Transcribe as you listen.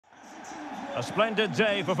A splendid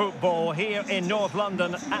day for football here in North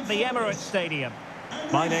London at the Emirates Stadium.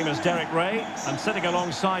 My name is Derek Ray, and sitting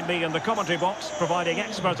alongside me in the commentary box, providing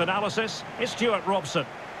expert analysis, is Stuart Robson.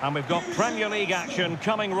 And we've got Premier League action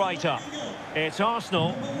coming right up. It's Arsenal,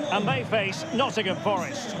 and they face Nottingham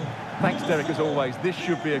Forest. Thanks, Derek, as always. This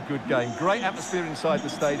should be a good game. Great atmosphere inside the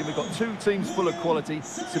stadium. We've got two teams full of quality,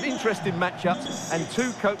 some interesting matchups, and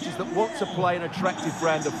two coaches that want to play an attractive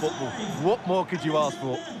brand of football. What more could you ask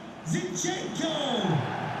for? Zinchenko,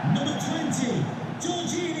 number 20,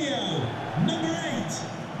 Jorginho, number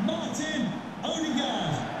 8, Martin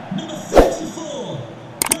Odegaard, number 34,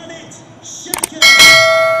 Granit Xhaka.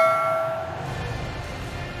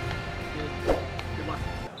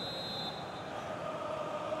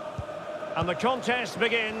 And the contest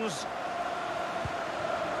begins.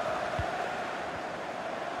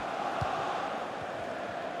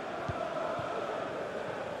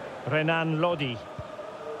 Renan Lodi.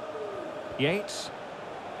 Yates.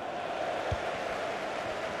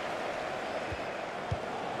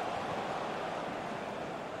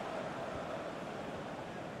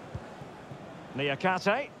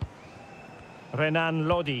 Niakate. Renan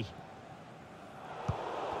Lodi.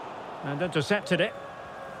 And intercepted it.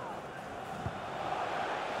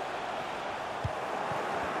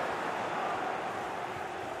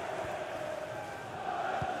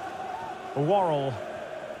 Worrell.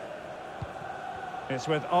 It's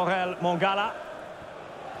with Orel Mongala.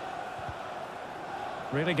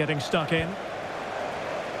 Really getting stuck in.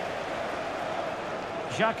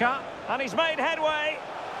 Xhaka, and he's made headway.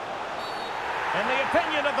 In the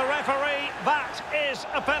opinion of the referee, that is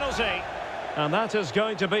a penalty. And that is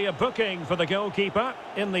going to be a booking for the goalkeeper,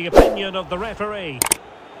 in the opinion of the referee.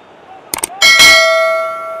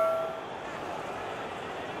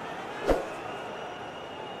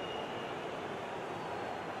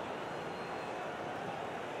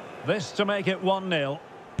 This to make it 1-0.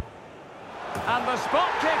 And the spot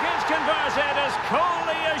kick is converted as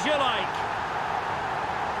coolly as you like.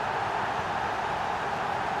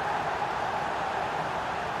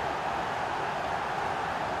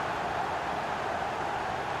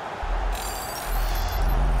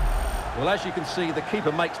 Well, as you can see, the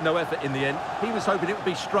keeper makes no effort in the end. He was hoping it would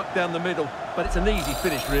be struck down the middle, but it's an easy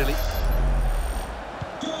finish, really.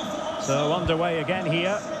 So underway again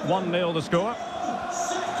here. 1-0 the score.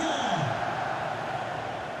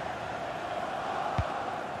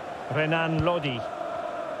 Renan Lodi.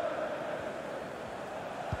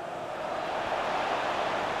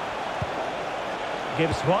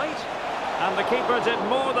 Gibbs White. And the keeper did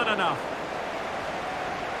more than enough.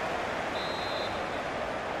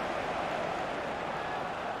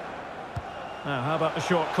 Now, how about the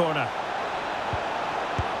short corner?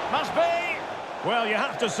 Must be! Well, you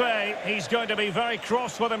have to say, he's going to be very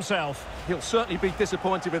cross with himself. He'll certainly be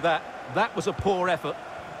disappointed with that. That was a poor effort.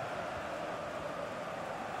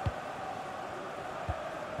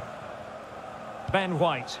 Ben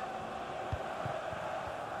White.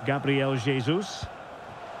 Gabriel Jesus.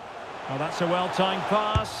 Well, that's a well-timed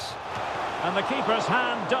pass. And the keeper's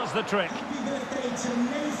hand does the trick. Happy birthday to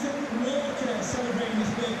Nathan Walker, celebrating his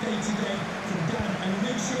birthday today from Dad and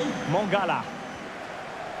Lucy. Mongala.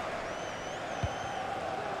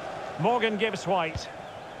 Morgan Gibbs White.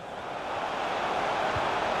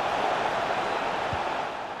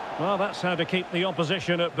 Well, that's how to keep the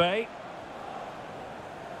opposition at bay.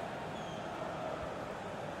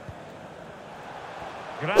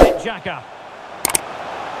 Granit Xhaka.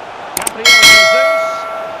 Gabriel Jesus.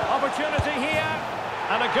 Opportunity here.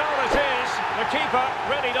 And a goal it is. The keeper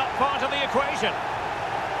really not part of the equation.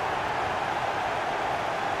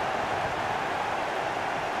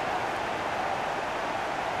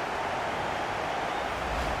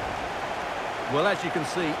 Well, as you can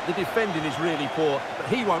see, the defending is really poor, but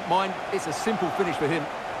he won't mind. It's a simple finish for him.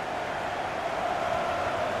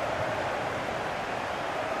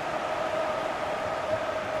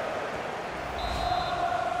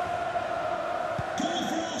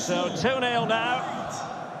 So 2-0 now.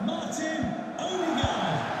 Martin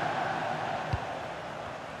Odegaard.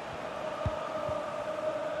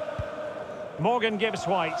 Morgan Gibbs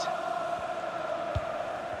White.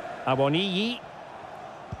 Awoniyi.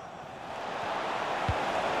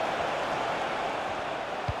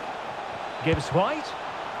 Gibbs White.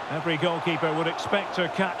 Every goalkeeper would expect to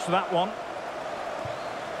catch that one.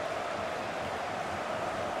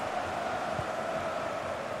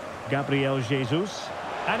 Gabriel Jesus.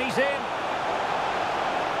 And he's in.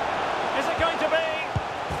 Is it going to be?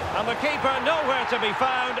 And the keeper nowhere to be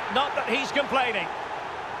found. Not that he's complaining.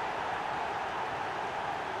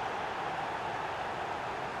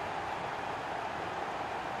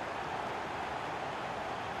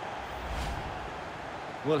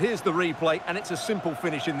 Well, here's the replay, and it's a simple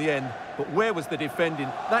finish in the end. But where was the defending?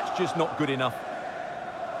 That's just not good enough.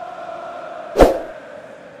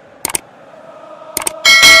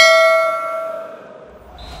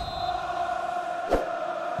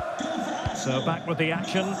 So back with the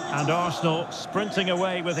action, and Arsenal sprinting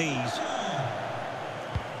away with ease.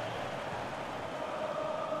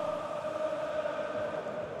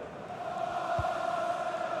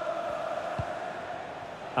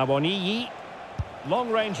 Awoniyi,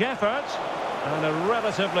 long-range effort, and a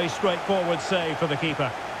relatively straightforward save for the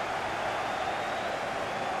keeper.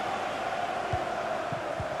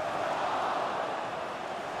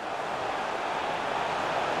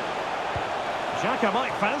 Xhaka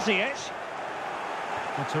might fancy it.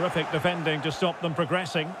 A terrific defending to stop them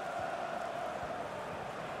progressing.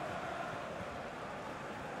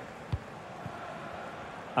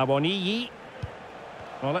 Awoniyi.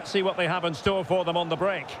 Well, let's see what they have in store for them on the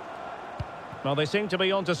break. Well, they seem to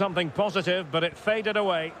be onto something positive, but it faded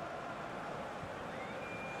away.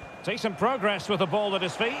 Decent progress with the ball at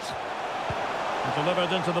his feet. And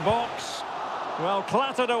delivered into the box. Well,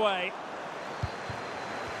 clattered away.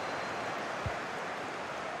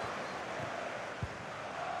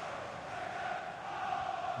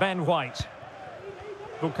 Ben White.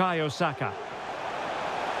 Bukayo Saka.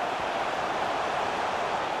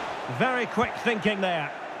 Very quick thinking there.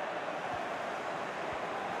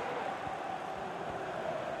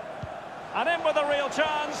 And in with a real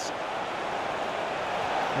chance.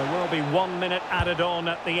 There will be 1 minute added on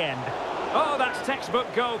at the end. Oh, that's textbook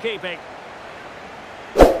goalkeeping.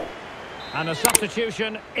 And a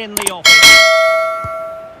substitution in the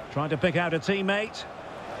offing. Trying to pick out a teammate.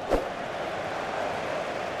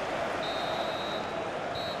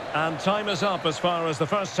 And time is up as far as the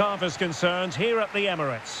first half is concerned here at the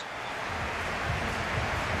Emirates.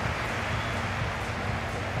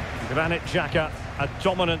 Granit Xhaka, a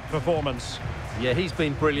dominant performance. Yeah, he's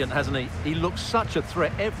been brilliant, hasn't he? He looks such a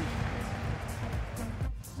threat every...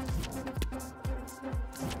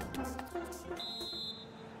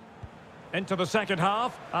 Into the second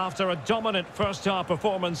half, after a dominant first half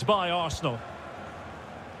performance by Arsenal.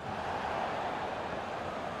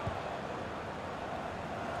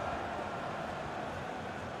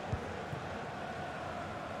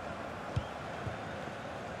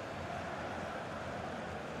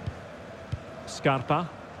 Scarpa.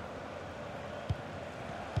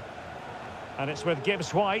 And it's with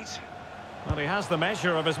Gibbs-White. Well, he has the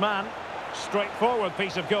measure of his man. Straightforward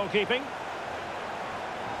piece of goalkeeping.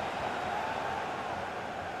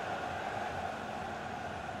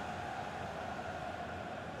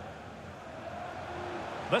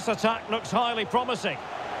 This attack looks highly promising.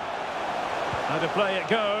 How to play it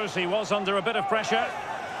goes. He was under a bit of pressure.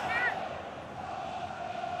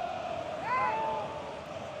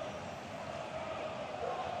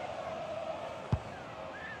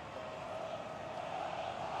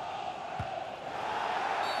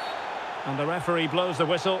 And the referee blows the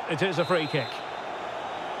whistle. It is a free kick.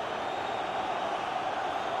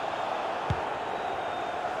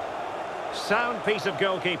 Sound piece of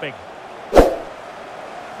goalkeeping.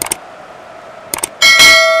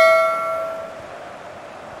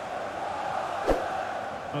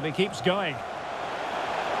 Well, he keeps going.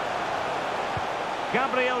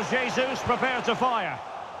 Gabriel Jesus prepared to fire.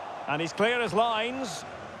 And he's clear as lines.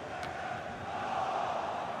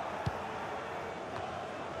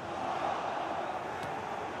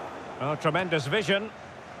 Oh, tremendous vision.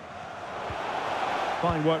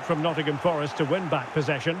 Fine work from Nottingham Forest to win back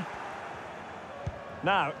possession.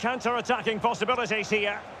 Now, counter-attacking possibilities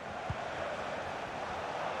here.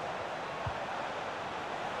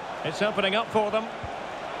 It's opening up for them.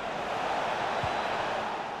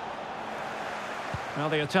 Well,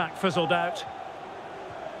 the attack fizzled out.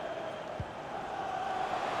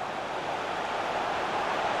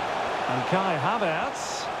 And Kai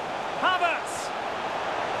Havertz. Havertz!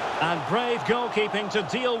 And brave goalkeeping to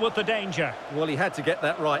deal with the danger. Well, he had to get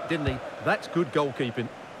that right, didn't he? That's good goalkeeping.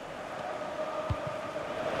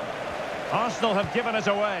 Arsenal have given it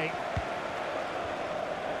away.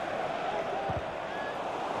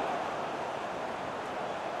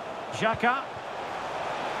 Xhaka.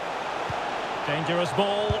 Dangerous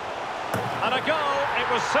ball. And a goal.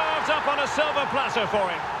 It was served up on a silver platter for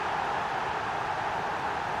him.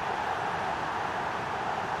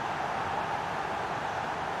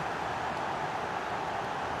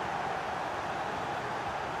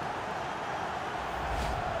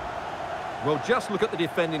 Well, just look at the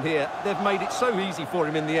defending here. They've made it so easy for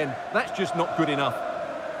him in the end. That's just not good enough.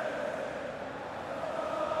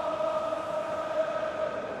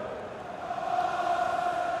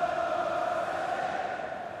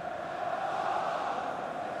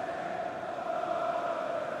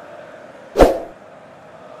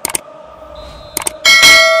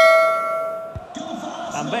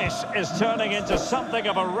 And this is turning into something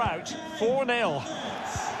of a rout. 4-0.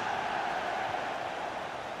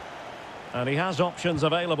 And he has options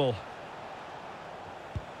available.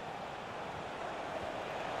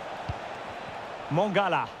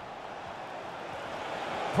 Mongala.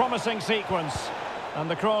 Promising sequence. And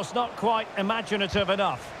the cross not quite imaginative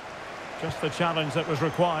enough. Just the challenge that was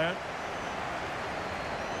required.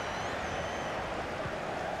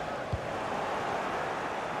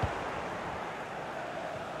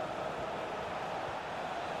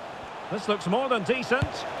 This looks more than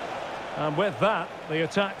decent. And with that, the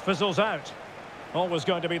attack fizzles out. Always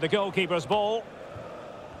going to be the goalkeeper's ball.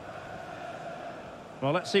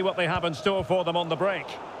 Well, let's see what they have in store for them on the break.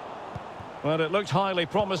 Well, it looked highly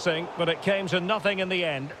promising, but it came to nothing in the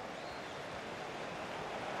end.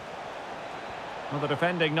 Well, the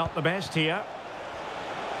defending not the best here.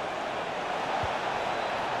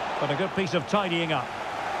 But a good piece of tidying up.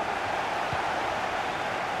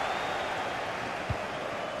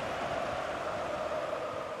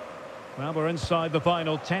 Well, we're inside the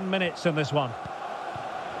final 10 minutes in this one.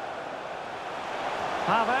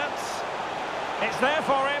 HAVERTZ. It's there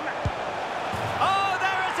for him. Oh,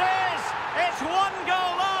 there it is! It's one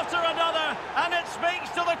goal after another, and it speaks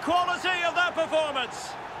to the quality of that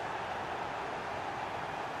performance.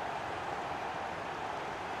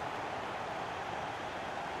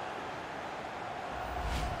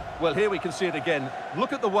 Well, here we can see it again.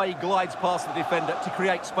 Look at the way he glides past the defender to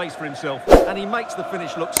create space for himself. And he makes the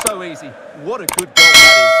finish look so easy. What a good goal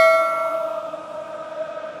that is.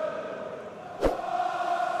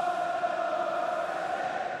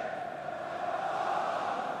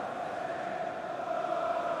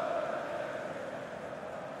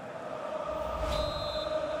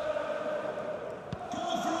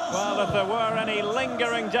 Well, if there were any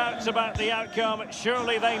lingering doubts about the outcome,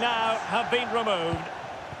 surely they now have been removed.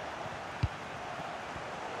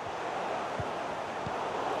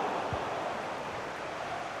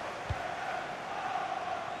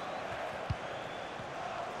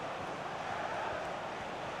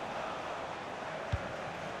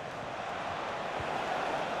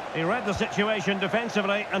 He read the situation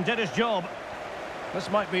defensively and did his job.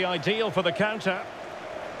 This might be ideal for the counter.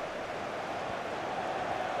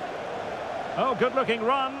 Oh, good-looking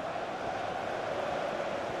run.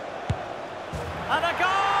 And a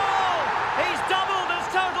goal! He's doubled his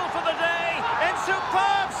total for the day in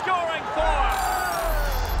superb scoring form.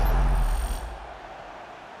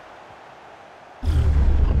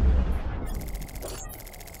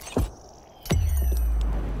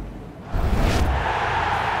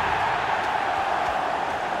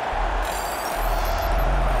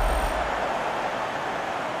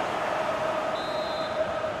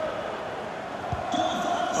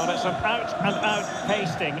 Well, it's an out-and-out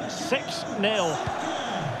pasting. 6-0.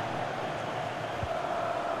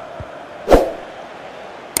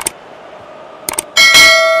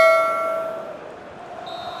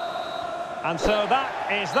 And so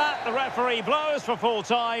that is that. The referee blows for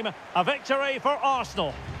full-time. A victory for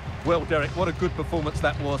Arsenal. Well, Derek, what a good performance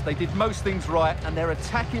that was. They did most things right, and their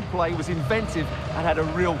attacking play was inventive and had a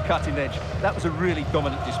real cutting edge. That was a really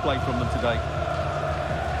dominant display from them today.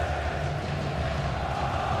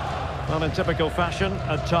 Well, in typical fashion,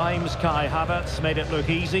 at times Kai Havertz made it look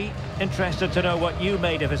easy. Interested to know what you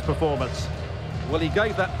made of his performance. Well, he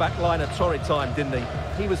gave that back line a torrid time, didn't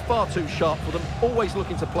he? He was far too sharp for them, always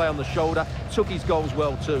looking to play on the shoulder, took his goals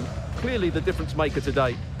well too. Clearly the difference maker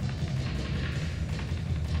today.